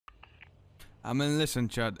I mean, listen,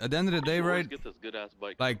 Chad. At the end of the day, right? Get this good ass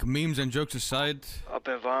bike. Like memes and jokes aside, Up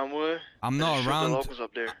in Vinewood. I'm not around. The locals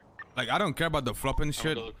up there. Like I don't care about the flopping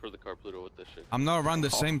shit. Look for the car Pluto with this shit. I'm not around the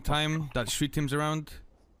same time that street team's around,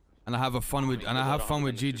 and I have fun with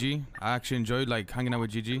GG. I actually enjoyed like hanging out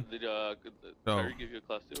with GG. Did Terry give you a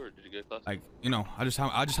class 2 or did you get a class 2? Like you know, I just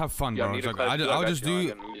have fun, bro. It's like,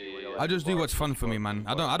 I'll just do what's fun for me, man.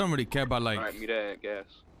 I don't really care about like. Alright, meet at gas.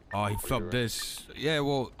 Oh, he flopped this. Yeah,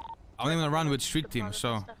 well, I'm not even around with street team,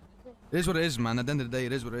 so it is what it is, man. At the end of the day,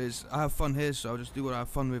 it is what it is. I have fun here, so I'll just do what I have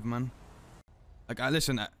fun with, man. Like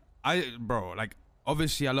bro, like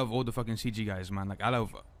obviously I love all the fucking CG guys, man. Like I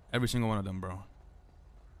love every single one of them, bro.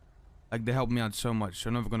 Like they helped me out so much.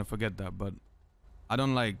 I'm never gonna forget that. But I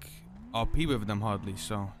don't like RP with them hardly,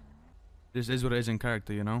 so this is what it is in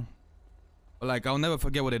character, you know. But like I'll never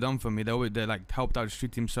forget what they done for me. They like helped out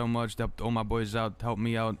street team so much. They helped all my boys out, helped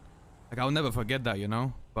me out. Like I'll never forget that, you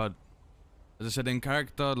know. But as I said, in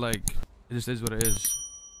character, like it just is what it is.